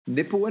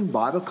Nipawin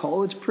Bible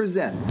College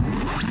presents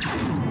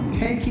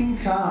Taking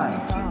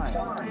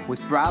Time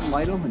with Brad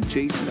Lytle and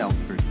Jason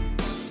Elford.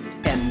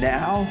 And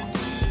now,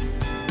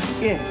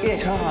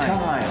 it's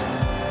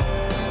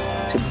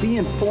time to be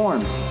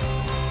informed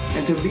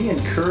and to be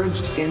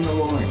encouraged in the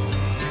Lord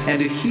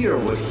and to hear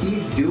what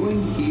He's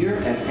doing here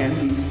at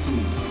NBC.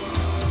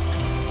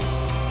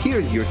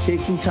 Here's your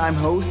Taking Time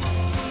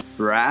hosts,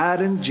 Brad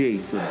and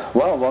Jason.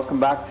 Well, welcome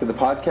back to the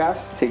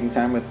podcast, Taking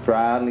Time with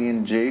Bradley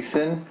and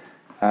Jason.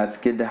 It's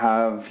good to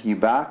have you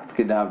back. It's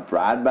good to have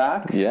Brad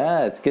back.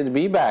 Yeah, it's good to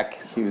be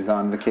back. He was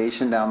on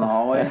vacation down the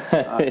hallway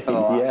for the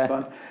last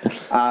one.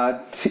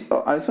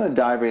 I just want to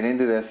dive right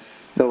into this.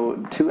 So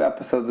 2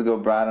 episodes ago,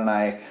 Brad and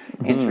I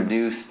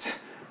introduced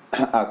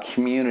a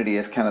community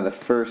as kind of the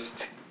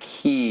first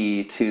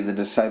key to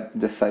the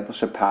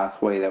discipleship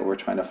pathway that we're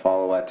trying to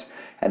follow at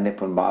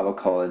Nipawin Bible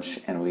College,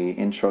 and we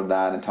introed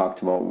that and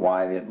talked about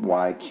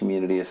why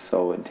community is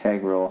so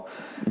integral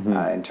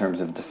in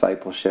terms of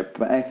discipleship.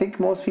 But I think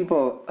most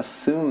people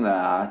assume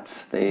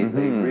that they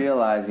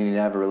realize you need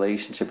to have a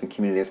relationship and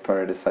community as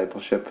part of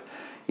discipleship,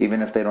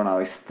 even if they don't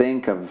always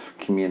think of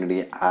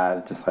community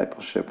as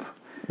discipleship,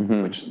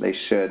 which they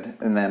should.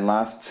 And then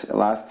last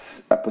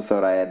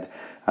episode, I had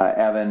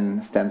Evan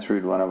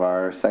Stensrud, one of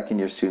our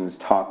second-year students,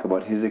 talk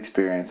about his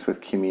experience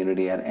with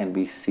community at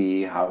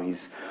NBC, how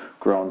he's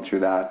grown through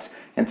that.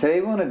 And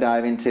today we want to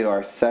dive into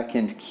our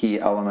second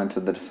key element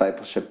of the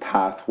discipleship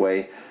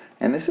pathway.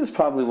 And this is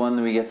probably one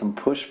that we get some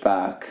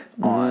pushback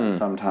on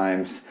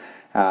sometimes.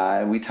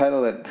 We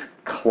title it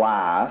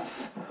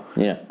Class.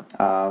 Yeah.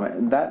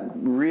 That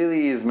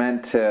really is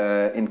meant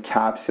to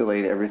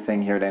encapsulate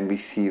everything here at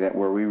NBC, that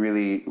where we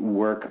really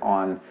work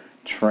on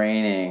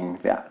training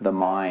the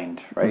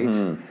mind,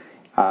 right?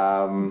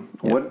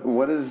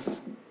 What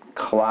is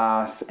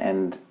class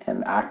and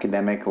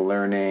academic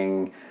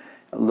learning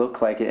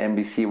look like at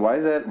NBC?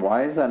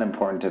 Why is that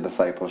important to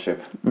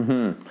discipleship?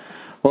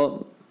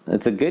 Well,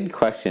 it's a good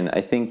question.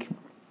 I think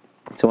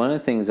so. One of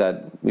the things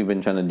that we've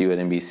been trying to do at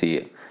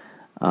NBC,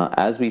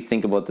 as we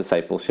think about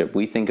discipleship,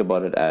 we think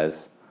about it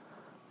as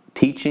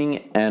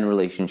teaching and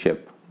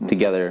relationship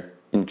together,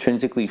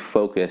 intrinsically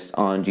focused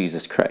on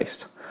Jesus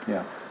Christ.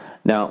 Yeah.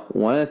 Now,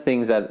 one of the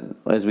things that,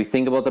 as we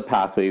think about the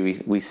pathway,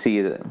 we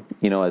see that,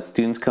 as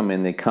students come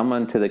in, they come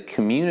onto the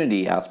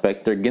community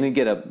aspect. That's going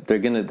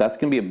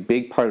to be a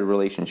big part of the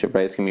relationship,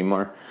 right? It's going to be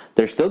more.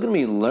 They're still going to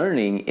be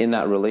learning in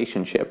that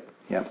relationship,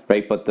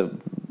 right? But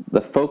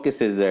the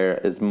focus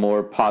is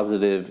more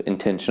positive,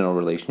 intentional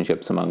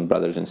relationships among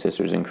brothers and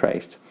sisters in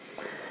Christ.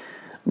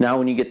 Now,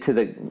 when you get to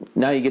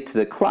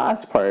the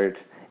class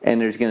part, and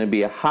there's going to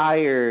be a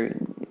higher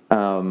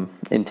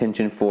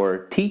intention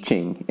for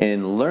teaching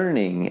and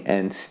learning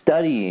and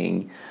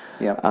studying,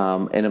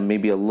 and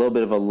maybe a little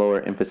bit of a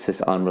lower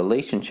emphasis on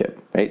relationship,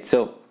 right?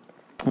 So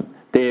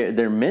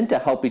they're meant to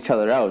help each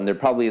other out, and they're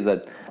probably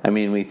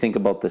we think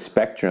about the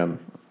spectrum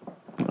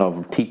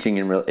of teaching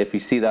and if you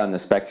see that on the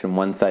spectrum,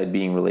 one side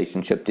being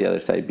relationship, the other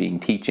side being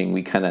teaching,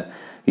 we kind of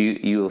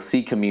you'll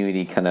see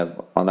community kind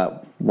of on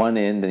that one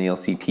end, and you'll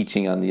see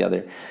teaching on the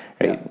other,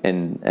 right?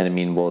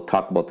 And we'll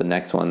talk about the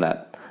next one,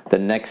 that the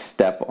next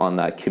step on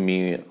that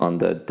community, on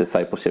the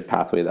discipleship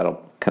pathway,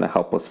 that'll kind of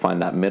help us find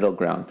that middle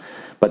ground.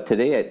 But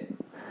today,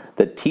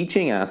 the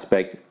teaching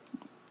aspect,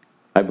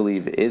 I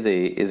believe, is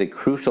a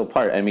crucial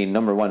part.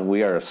 Number one,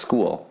 we are a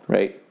school,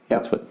 right?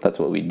 That's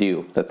what we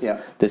do.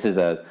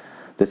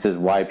 This is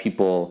why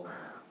people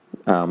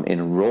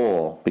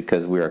enroll,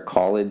 because we're a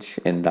college,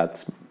 and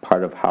that's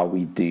part of how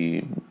we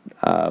do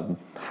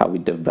how we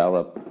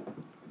develop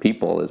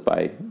people is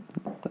by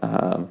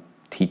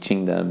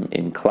teaching them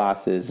in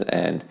classes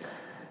and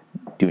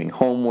doing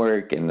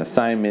homework and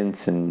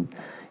assignments and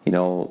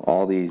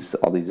all these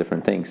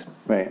different things.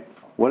 Right.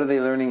 What are they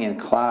learning in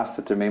class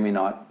that they're maybe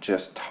not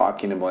just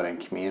talking about in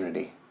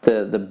community?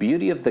 The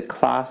beauty of the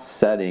class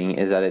setting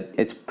is that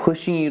it's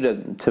pushing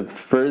you to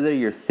further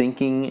your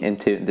thinking and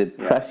to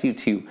press you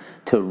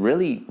to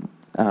really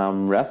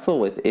wrestle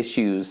with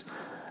issues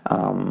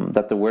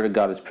that the Word of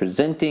God is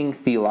presenting,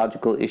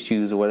 theological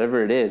issues, or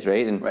whatever it is,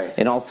 right?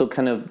 And also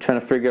kind of trying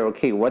to figure out,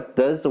 okay, what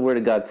does the Word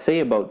of God say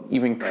about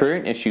even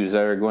current issues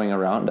that are going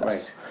around us?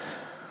 Right.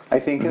 I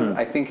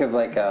think of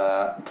like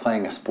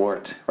playing a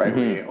sport,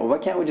 right? Why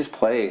can't we just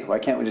play? Why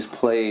can't we just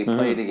play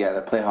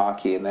together, play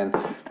hockey, and then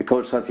the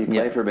coach lets you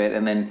play for a bit,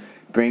 and then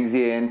brings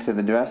you into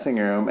the dressing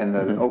room and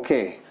says,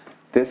 okay,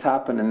 this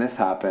happened and this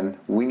happened.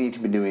 We need to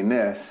be doing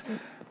this.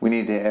 We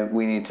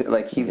need to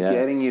like he's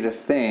getting you to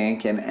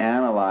think and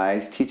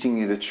analyze, teaching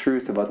you the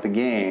truth about the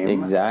game.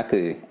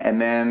 Exactly.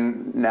 And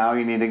then now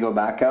you need to go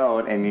back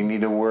out and you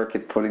need to work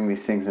at putting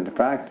these things into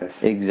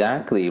practice.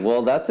 Exactly.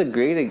 Well, that's a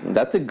great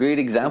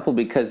example,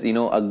 because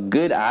a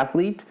good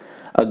athlete,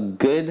 a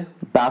good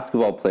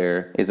basketball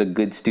player is a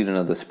good student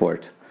of the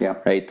sport. Yeah.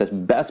 Right? The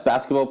best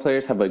basketball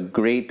players have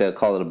they'll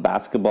call it a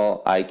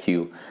basketball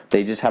IQ.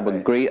 They just have a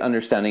great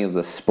understanding of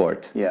the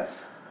sport.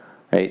 Yes.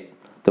 Right?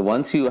 The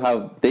ones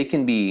they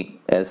can be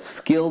as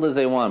skilled as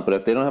they want, but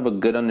if they don't have a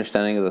good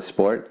understanding of the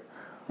sport,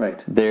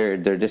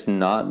 they're just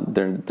not.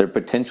 Their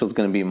potential is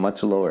going to be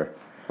much lower.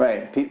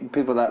 Right.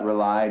 People that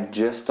rely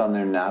just on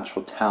their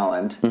natural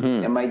talent,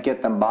 it might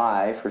get them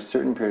by for a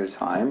certain period of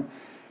time,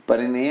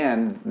 but in the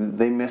end,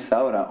 they miss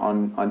out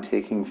on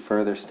taking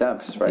further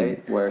steps,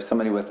 right? Where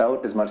somebody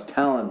without as much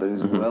talent, but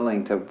who's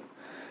willing to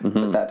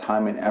put that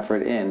time and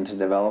effort in to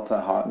develop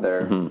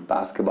their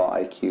basketball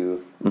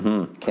IQ,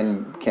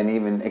 can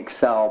even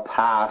excel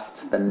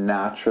past the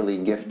naturally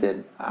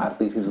gifted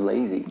athlete who's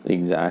lazy.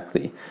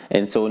 Exactly.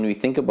 And so when we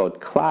think about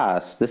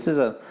class, this is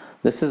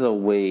a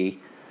way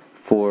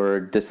for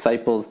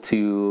disciples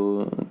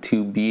to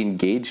be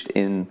engaged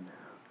in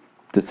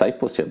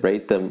discipleship,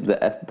 right?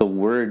 The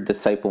word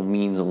disciple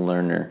means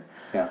learner,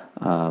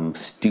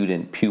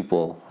 student,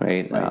 pupil,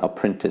 right?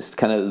 Apprentice,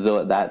 kind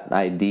of that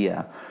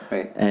idea,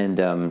 right?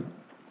 And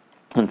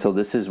so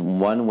this is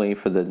one way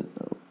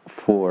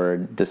for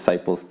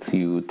disciples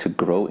to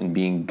grow in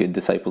being good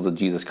disciples of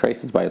Jesus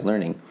Christ, is by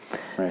learning.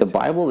 Right. The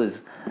Bible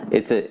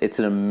it's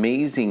an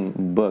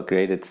amazing book,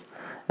 right? It's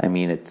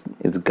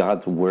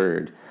God's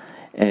word.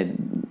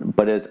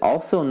 But it's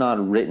also not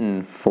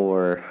written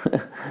for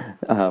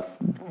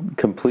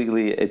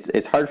completely.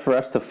 It's hard for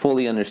us to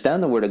fully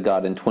understand the Word of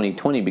God in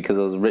 2020 because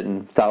it was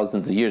written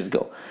thousands of years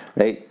ago,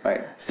 right?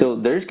 Right. So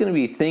there's going to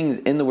be things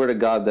in the Word of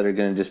God that are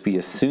going to just be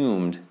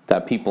assumed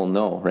that people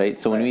know, right?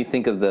 So when we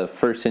think of the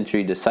first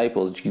century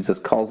disciples, Jesus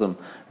calls them,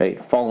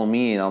 right, follow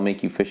me and I'll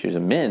make you fishers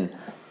of men.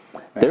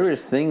 There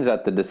was things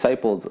that the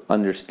disciples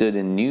understood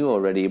and knew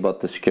already about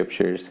the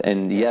scriptures,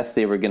 and yes,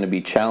 they were going to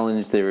be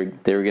challenged. They were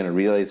going to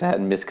realize they had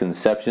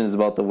misconceptions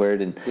about the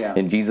word,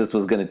 and Jesus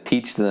was going to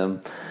teach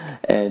them.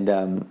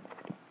 And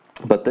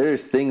but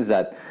there's things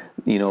that,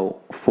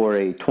 for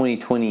a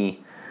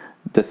 2020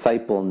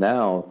 disciple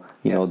now,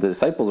 the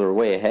disciples are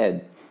way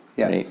ahead,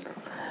 right?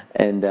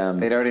 And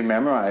they'd already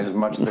memorized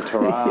much of the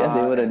Torah.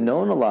 They would have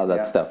known a lot of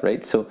that stuff,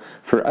 right? So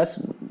for us,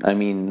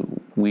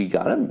 we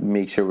got to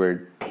make sure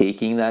we're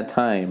taking that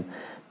time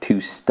to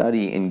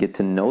study and get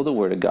to know the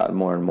Word of God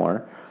more and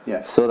more,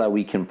 so that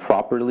we can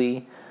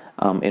properly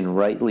and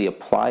rightly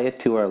apply it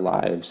to our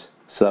lives,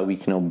 so that we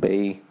can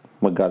obey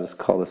what God has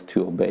called us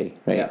to obey,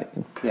 right?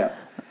 Yeah.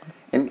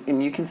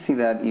 And you can see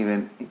that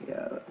even,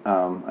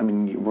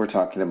 we're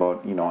talking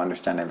about,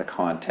 understanding the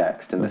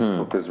context, and this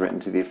book was written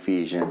to the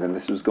Ephesians, and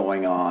this was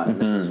going on,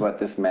 and this is what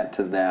this meant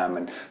to them,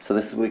 and so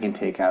this is what we can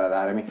take out of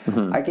that.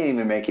 I can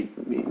even make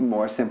it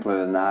more simpler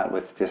than that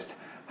with just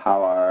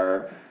how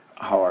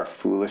our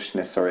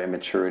foolishness or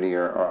immaturity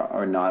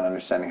or not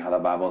understanding how the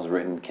Bible is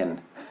written can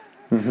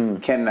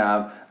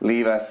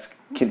leave us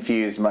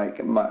confused.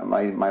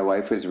 My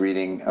wife was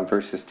reading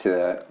verses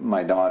to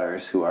my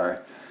daughters who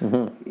are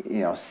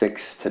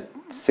 6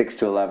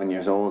 to 11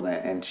 years old,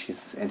 and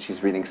she's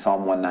reading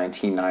Psalm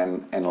 119,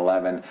 9 and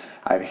 11.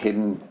 I've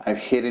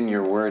hidden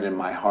your word in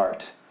my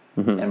heart.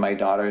 And my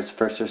daughter's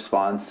first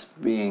response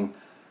being,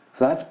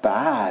 that's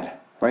bad,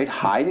 right?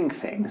 Hiding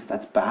things,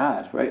 that's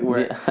bad, right?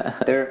 Where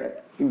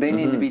they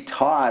need to be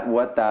taught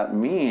what that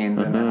means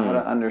and how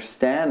to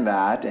understand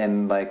that,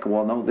 and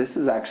no, this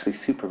is actually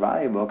super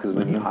valuable, because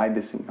when you hide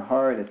this in your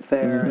heart, it's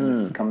there, and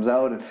this comes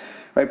out,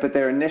 right? But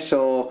their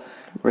initial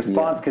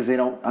response, because they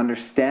don't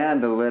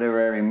understand the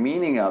literary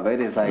meaning of it,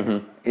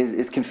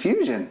 is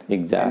confusion.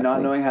 Exactly. And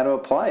not knowing how to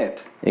apply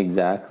it.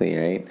 Exactly,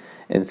 right?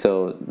 And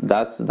so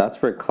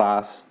that's where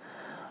class,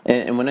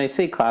 and when I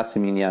say class,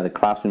 the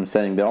classroom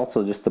setting, but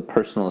also just the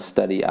personal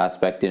study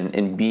aspect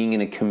and being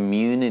in a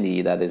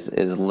community that is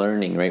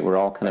learning, right? We're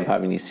all kind of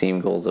having these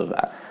same goals of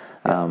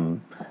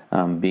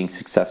being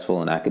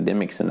successful in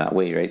academics in that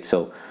way, right?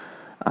 So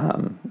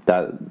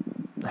that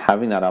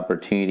having that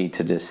opportunity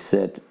to just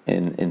sit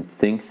and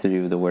think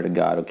through the Word of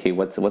God. Okay,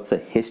 what's the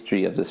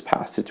history of this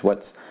passage?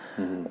 What's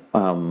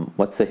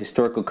the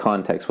historical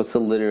context? What's the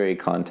literary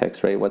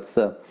context? Right? What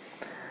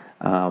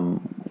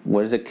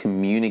is it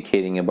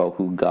communicating about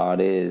who God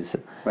is?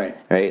 Right.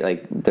 Right.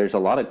 Like, there's a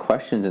lot of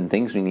questions and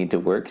things we need to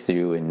work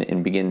through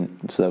and begin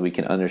so that we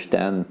can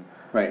understand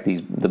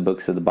the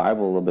books of the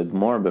Bible a little bit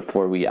more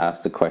before we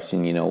ask the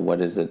question. What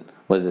is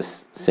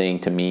this saying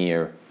to me?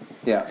 Or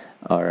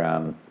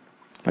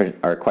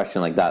a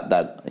question like that,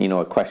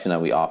 a question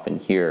that we often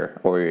hear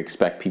or we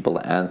expect people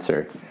to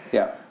answer.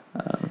 Yeah.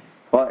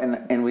 Well,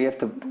 and we have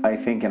to, I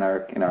think, in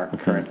our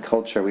current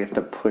culture, we have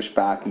to push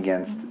back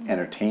against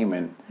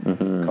entertainment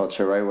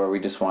culture, right? Where we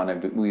just want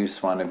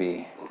to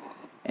be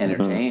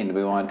entertained.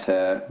 We want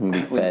to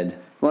be fed.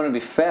 We want to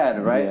be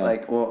fed, right?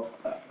 Yeah.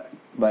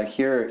 But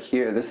here,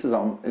 this is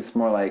it's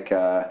more like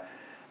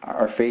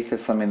our faith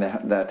is something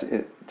that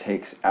it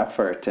takes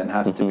effort and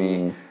has to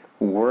be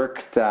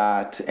worked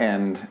at,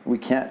 and we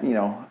can't,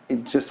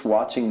 just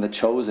watching The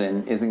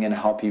Chosen isn't going to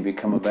help you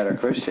become a better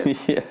Christian.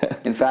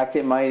 In fact,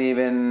 it might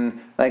even,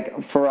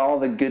 for all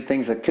the good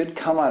things that could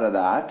come out of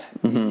that,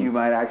 you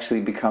might actually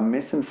become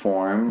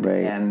misinformed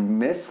and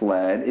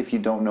misled if you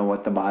don't know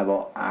what the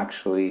Bible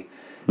actually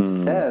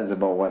says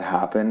about what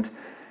happened.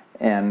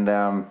 And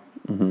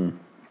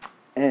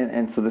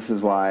and so this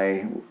is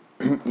why,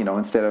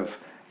 instead of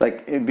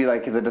Like, it'd be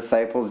like if the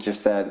disciples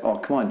just said, "Oh,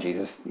 come on,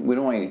 Jesus, we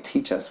don't want you to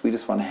teach us. We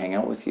just want to hang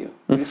out with you.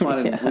 We just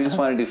want to, we just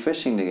want to do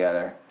fishing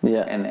together,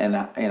 and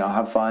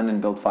have fun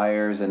and build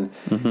fires and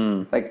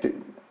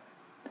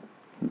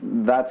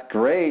that's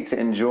great to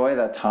enjoy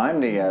that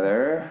time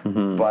together.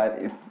 But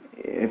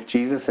if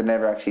Jesus had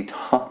never actually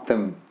taught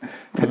them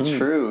the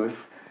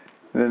truth,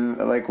 then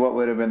like what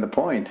would have been the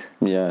point?"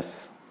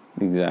 Yes,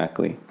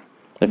 exactly.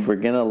 If we're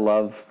gonna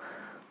love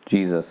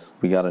Jesus,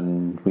 we gotta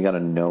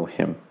know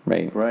him,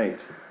 right?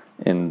 Right.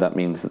 And that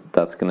means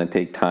that's gonna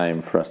take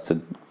time for us to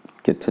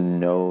get to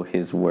know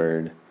his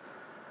word.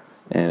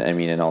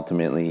 And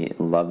ultimately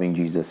loving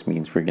Jesus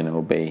means we're gonna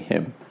obey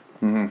him.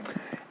 And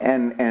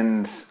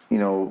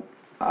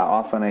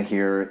often I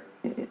hear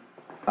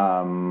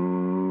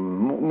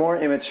more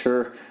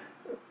immature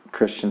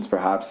Christians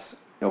perhaps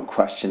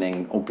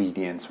questioning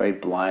obedience, right?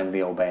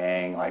 Blindly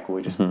obeying, like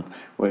we're just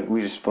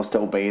supposed to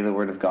obey the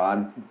word of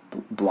God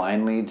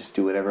blindly, just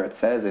do whatever it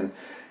says. And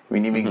I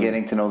mean, even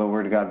getting to know the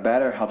word of God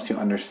better helps you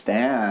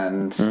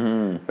understand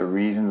the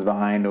reasons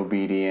behind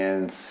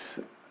obedience,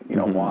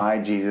 why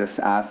Jesus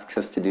asks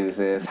us to do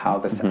this, how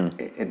this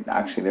it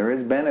actually there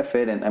is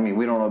benefit. And I mean,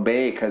 we don't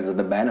obey because of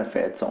the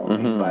benefits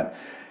only, but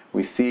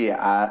we see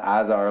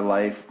as our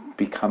life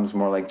becomes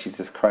more like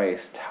Jesus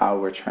Christ, how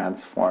we're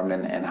transformed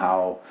and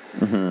how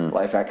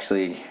life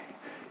actually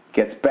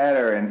gets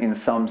better in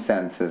some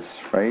senses,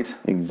 right?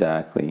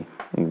 Exactly.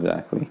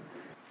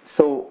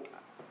 So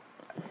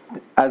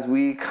as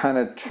we kind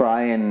of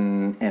try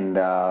and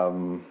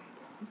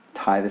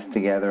tie this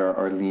together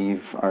or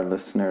leave our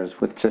listeners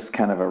with just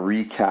kind of a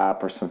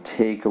recap or some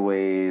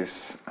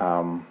takeaways,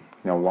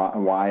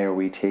 why are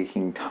we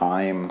taking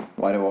time?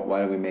 Why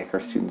do we make our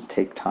students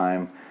take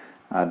time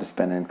to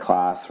spend in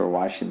class, or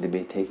why should they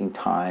be taking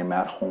time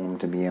at home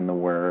to be in the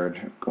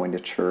Word, going to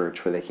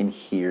church where they can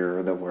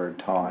hear the Word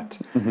taught?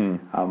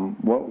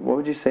 What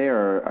would you say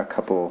are a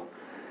couple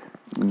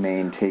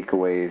main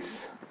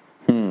takeaways?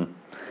 Well,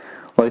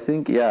 I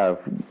think if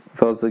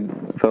I was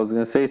going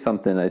to say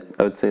something, I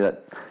would say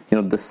that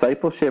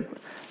discipleship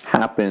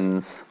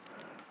happens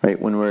right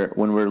when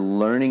we're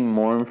learning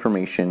more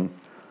information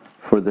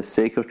for the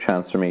sake of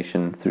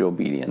transformation through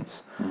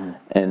obedience,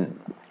 and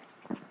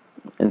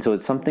so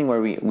it's something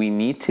where we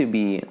need to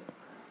be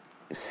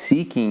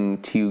seeking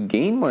to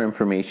gain more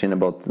information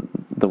about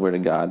the Word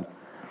of God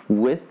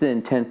with the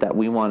intent that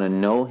we want to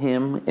know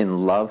him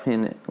and love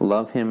him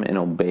and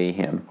obey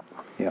him.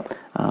 Yeah.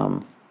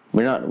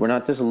 We're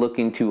not just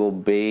looking to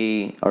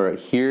obey or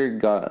hear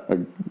God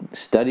or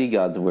study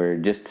God's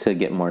word just to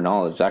get more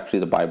knowledge. Actually,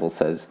 the Bible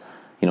says,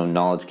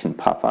 knowledge can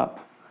puff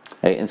up,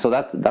 right? And so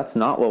that's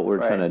not what we're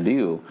trying to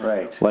do.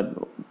 Right.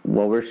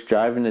 What we're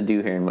striving to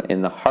do here,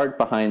 and the heart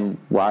behind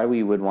why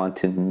we would want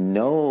to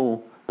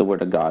know the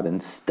Word of God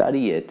and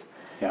study it,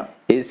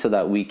 is so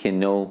that we can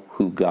know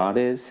who God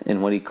is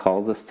and what He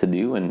calls us to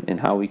do, and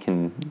how we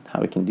can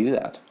do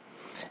that.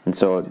 And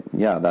so,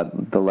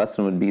 that the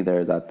lesson would be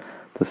there that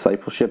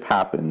discipleship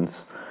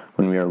happens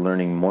when we are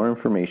learning more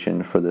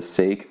information for the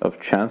sake of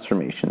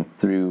transformation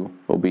through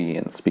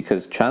obedience.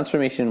 Because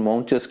transformation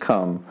won't just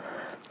come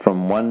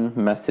from one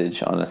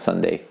message on a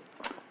Sunday.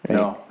 Right?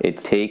 No. It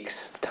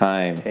takes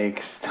time.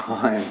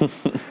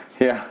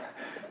 Yeah.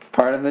 It's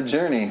part of the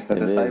journey.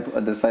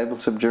 A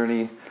discipleship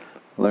journey,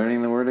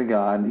 learning the Word of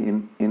God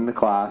in the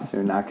class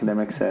or an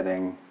academic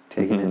setting,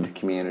 taking it into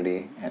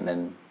community, and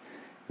then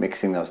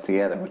mixing those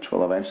together, which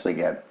we'll eventually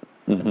get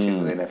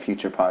to in a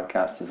future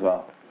podcast as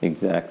well.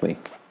 Exactly.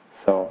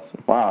 So,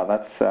 wow,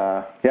 that's,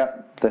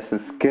 this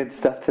is good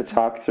stuff to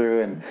talk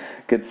through and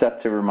good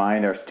stuff to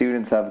remind our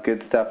students of,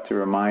 good stuff to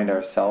remind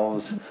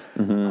ourselves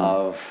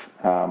of,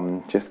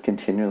 just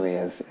continually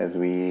as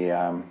we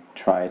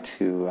try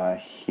to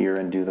hear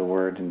and do the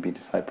Word and be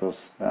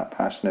disciples,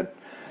 passionate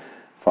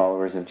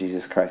followers of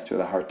Jesus Christ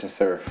with a heart to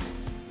serve.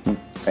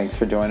 Thanks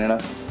for joining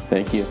us.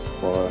 Thank you.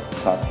 We'll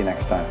talk to you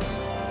next time.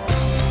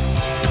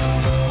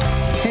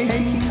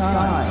 Taking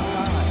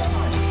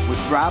Time with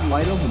Brad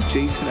Lytle and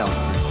Jason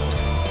Elford.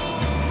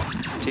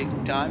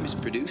 Taking Time is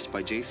produced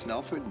by Jason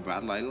Elford and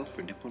Brad Lytle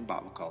for Nipmuc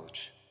Bible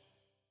College.